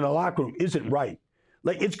feel in the locker room isn't right.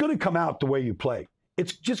 Like, it's going to come out the way you play.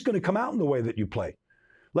 It's just going to come out in the way that you play.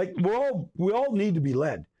 Like, we all need to be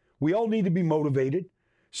led. We all need to be motivated.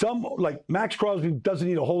 Some, like Max Crosby, doesn't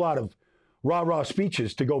need a whole lot of rah-rah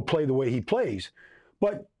speeches to go play the way he plays.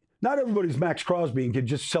 But not everybody's Max Crosby and can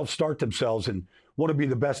just self-start themselves and want to be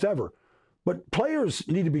the best ever. But players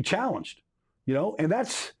need to be challenged, you know, and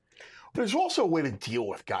that's... There's also a way to deal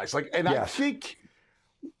with guys. Like, and I think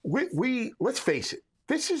we let's face it,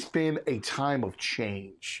 this has been a time of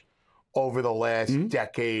change over the last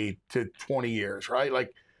decade to 20 years, right?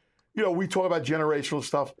 Like, you know, we talk about generational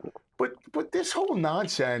stuff, but this whole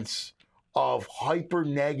nonsense of hyper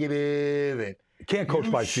negative and you can't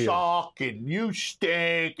coach by fear. You suck and you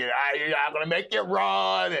stink and I'm going to make you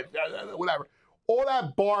run and whatever. All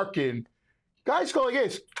that barking, guys go like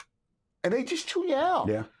this, and they just tune you out.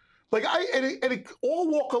 Yeah. Like, it all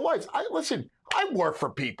walk of life. Listen, I worked for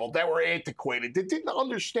people that were antiquated, that didn't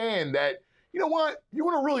understand that, you know what, you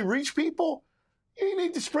want to really reach people, you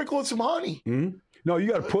need to sprinkle in some honey. Mm-hmm. No, you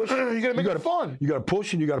got to push. You got to make it fun. You got to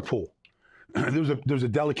push and you got to pull. There's a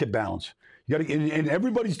delicate balance. You got to, and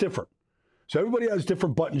everybody's different. So everybody has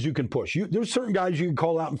different buttons you can push. There's certain guys you can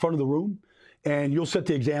call out in front of the room, and you'll set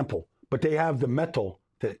the example. But they have the mettle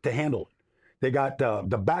to handle it. They got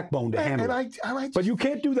the backbone to handle it. But you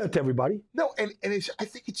can't do that to everybody. No, and I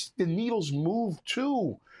think it's the needles move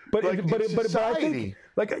too. But like but I think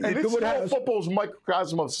football's a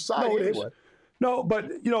microcosm of society. No, it anyway. is. No,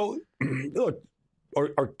 but you know, look,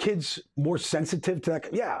 are kids more sensitive to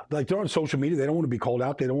that? Yeah, like they're on social media. They don't want to be called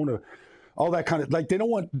out. They don't want to all that kind of like they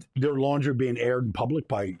don't want their laundry being aired in public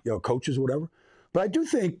by coaches or whatever. But I do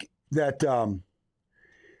think that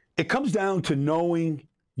it comes down to knowing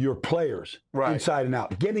your players inside and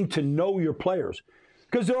out, getting to know your players.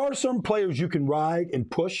 Because there are some players you can ride and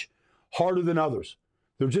push harder than others.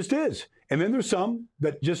 There just is. And then there's some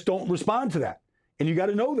that just don't respond to that. And you got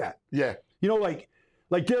to know that. Yeah. You know, like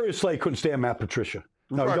Darius Slay couldn't stand Matt Patricia.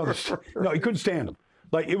 No, he couldn't stand him.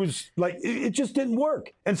 Like, it was like, it just didn't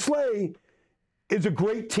work. And Slay is a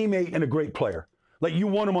great teammate and a great player. Like, you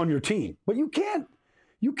want him on your team. But you can't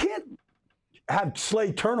have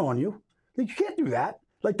Slay turn on you. Like, you can't do that.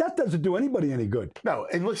 Like, that doesn't do anybody any good. No,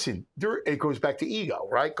 and listen, it goes back to ego,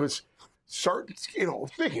 right? Because certain,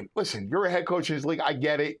 thinking, listen, you're a head coach in this league. I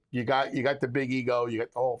get it. You got the big ego. You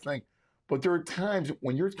got the whole thing. But there are times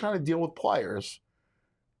when you're kind of dealing with players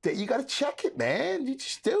that you got to check it, man. You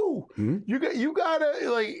just do. Mm-hmm. You got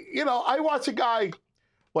to, I watch a guy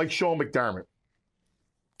like Sean McDermott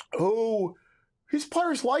who his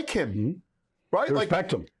players like him, mm-hmm. right? They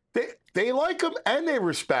respect him. They like him and they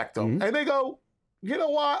respect him. Mm-hmm. And they go, you know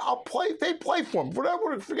what? I'll play. They play for him.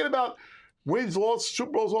 Whatever. Forget about wins, losses,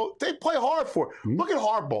 Super Bowls. They play hard for him. Mm-hmm. Look at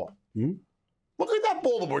Harbaugh. Mm-hmm. Look at that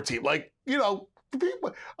Baltimore team. Like, I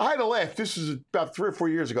had a laugh. This was about 3 or 4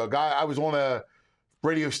 years ago. I was on a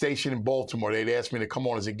radio station in Baltimore. They'd asked me to come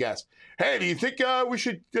on as a guest. Hey, do you think we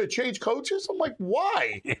should change coaches? I'm like,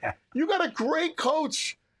 why? Yeah. You got a great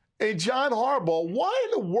coach in John Harbaugh. Why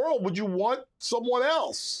in the world would you want someone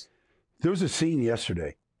else? There was a scene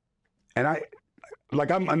yesterday, and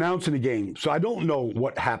I'm announcing the game, so I don't know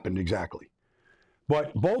what happened exactly.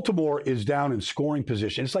 But Baltimore is down in scoring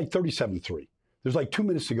position. It's like 37-3. There's like 2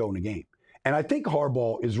 minutes to go in the game. And I think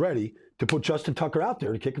Harbaugh is ready to put Justin Tucker out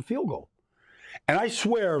there to kick a field goal. And I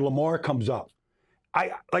swear Lamar comes up.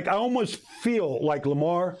 I almost feel like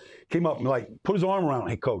Lamar came up and put his arm around,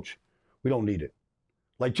 hey, coach, we don't need it.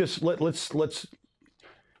 Just let's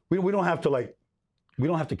we don't have to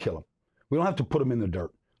kill him. We don't have to put him in the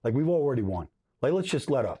dirt. We've already won. Let's just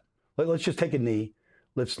let up. Let's just take a knee.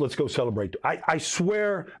 Let's go celebrate. I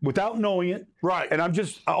swear, without knowing it, right? And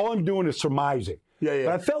all I'm doing is surmising. Yeah.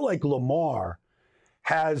 But I felt like Lamar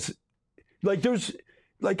has,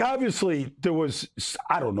 obviously there was,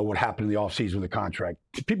 I don't know what happened in the offseason with the contract.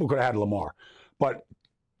 People could have had Lamar, but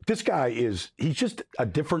this guy he's just a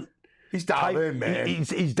different. He's dialed in, man.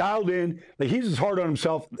 He's dialed in. He's as hard on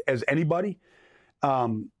himself as anybody.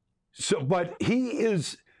 But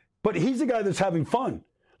he's the guy that's having fun.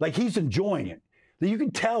 He's enjoying it. You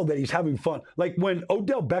can tell that he's having fun. When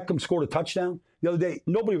Odell Beckham scored a touchdown the other day,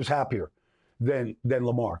 nobody was happier than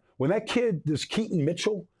Lamar. When that kid, this Keaton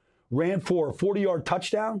Mitchell, ran for a 40-yard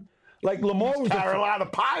touchdown, Lamar was Carolina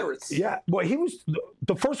Pirates. Yeah, well, he was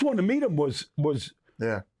the first one to meet him. Was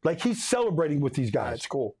yeah, he's celebrating with these guys. That's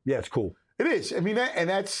cool. Yeah, it's cool. It is. I mean,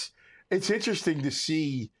 it's interesting to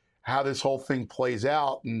see how this whole thing plays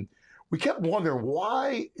out, and we kept wondering,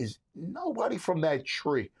 why is nobody from that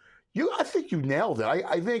tree? I think you nailed it.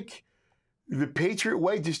 I think the Patriot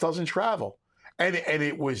way just doesn't travel. And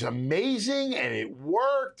it was amazing, and it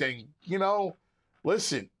worked. And,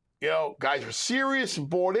 listen, guys were serious and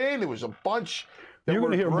bought in. There was a bunch. You're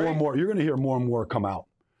going to hear more and more. You're going to hear more and more come out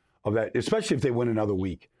of that, especially if they win another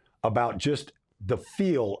week, about just the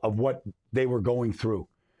feel of what they were going through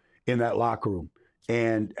in that locker room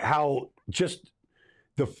and how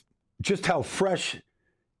how fresh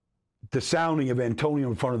the sounding of Antonio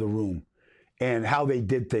in front of the room and how they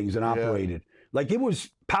did things and operated. It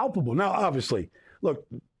was palpable. Now, obviously, look,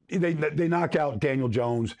 they knock out Daniel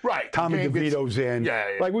Jones. Right. Tommy DeVito's in.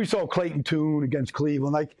 Yeah. We saw Clayton Tune against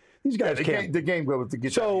Cleveland. These guys can't. The game go to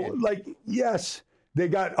get so, yes, they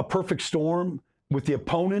got a perfect storm with the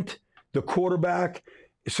opponent, the quarterback.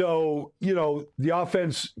 So, the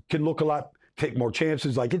offense can look a lot, take more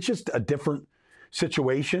chances. It's just a different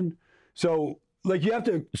situation. So, you have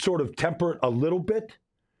to sort of temper it a little bit,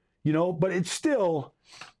 but it's still,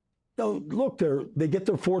 look, they get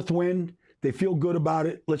their 4th win. They feel good about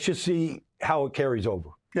it. Let's just see how it carries over.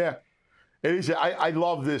 Yeah, it is. I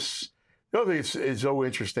love this. The other thing is so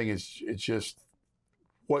interesting is it's just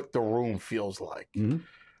what the room feels like. Mm-hmm.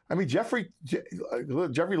 I mean, Jeffrey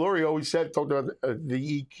Lurie always talked about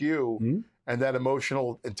the EQ mm-hmm. and that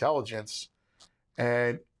emotional intelligence.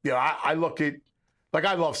 And, I look at,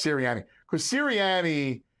 I love Sirianni. Because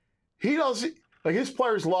Sirianni, he doesn't, his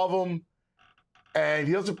players love him, and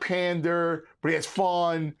he doesn't pander, but he has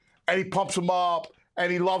fun, and he pumps them up, and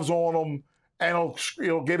he loves on them, and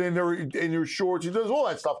he'll get in your shorts. He does all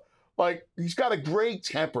that stuff. He's got a great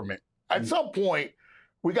temperament. At some point,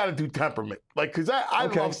 we got to do temperament. Because I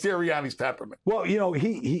love Sirianni's temperament. Well,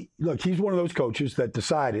 he's one of those coaches that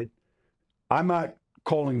decided, I'm not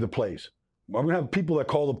calling the plays. I'm going to have people that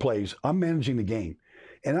call the plays. I'm managing the game.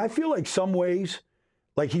 And I feel some ways,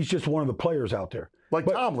 he's just one of the players out there.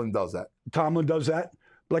 Tomlin does that. Tomlin does that.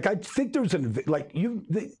 I think there's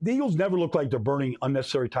the Eagles never look like they're burning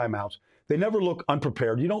unnecessary timeouts. They never look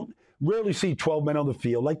unprepared. You don't rarely see 12 men on the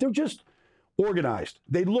field. They're just organized.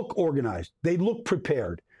 They look organized. They look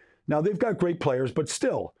prepared. Now, they've got great players, but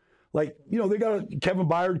still, they got Kevin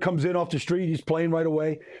Byard comes in off the street. He's playing right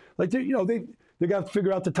away. They got to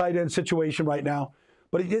figure out the tight end situation right now.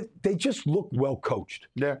 But they just look well coached.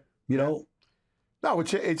 Yeah. No,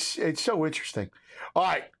 it's so interesting. All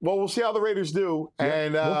right. Well, we'll see how the Raiders do. Yeah,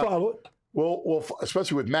 and we'll follow it. Well,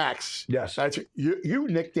 especially with Max. Yes. That's you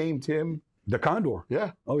nicknamed him The Condor.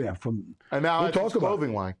 Yeah. Oh yeah. And now we'll it's talk his about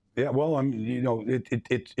clothing line. Yeah. Well,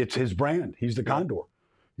 it's his brand. He's the Condor.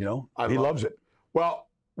 He loves it. Well,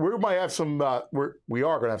 we might have some. We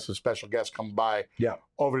are going to have some special guests come by. Yeah.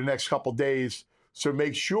 Over the next couple days. So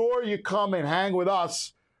make sure you come and hang with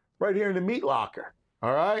us right here in the Meat Locker.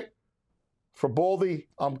 All right. For Baldy,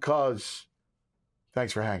 I'm Cuz.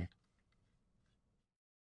 Thanks for hanging.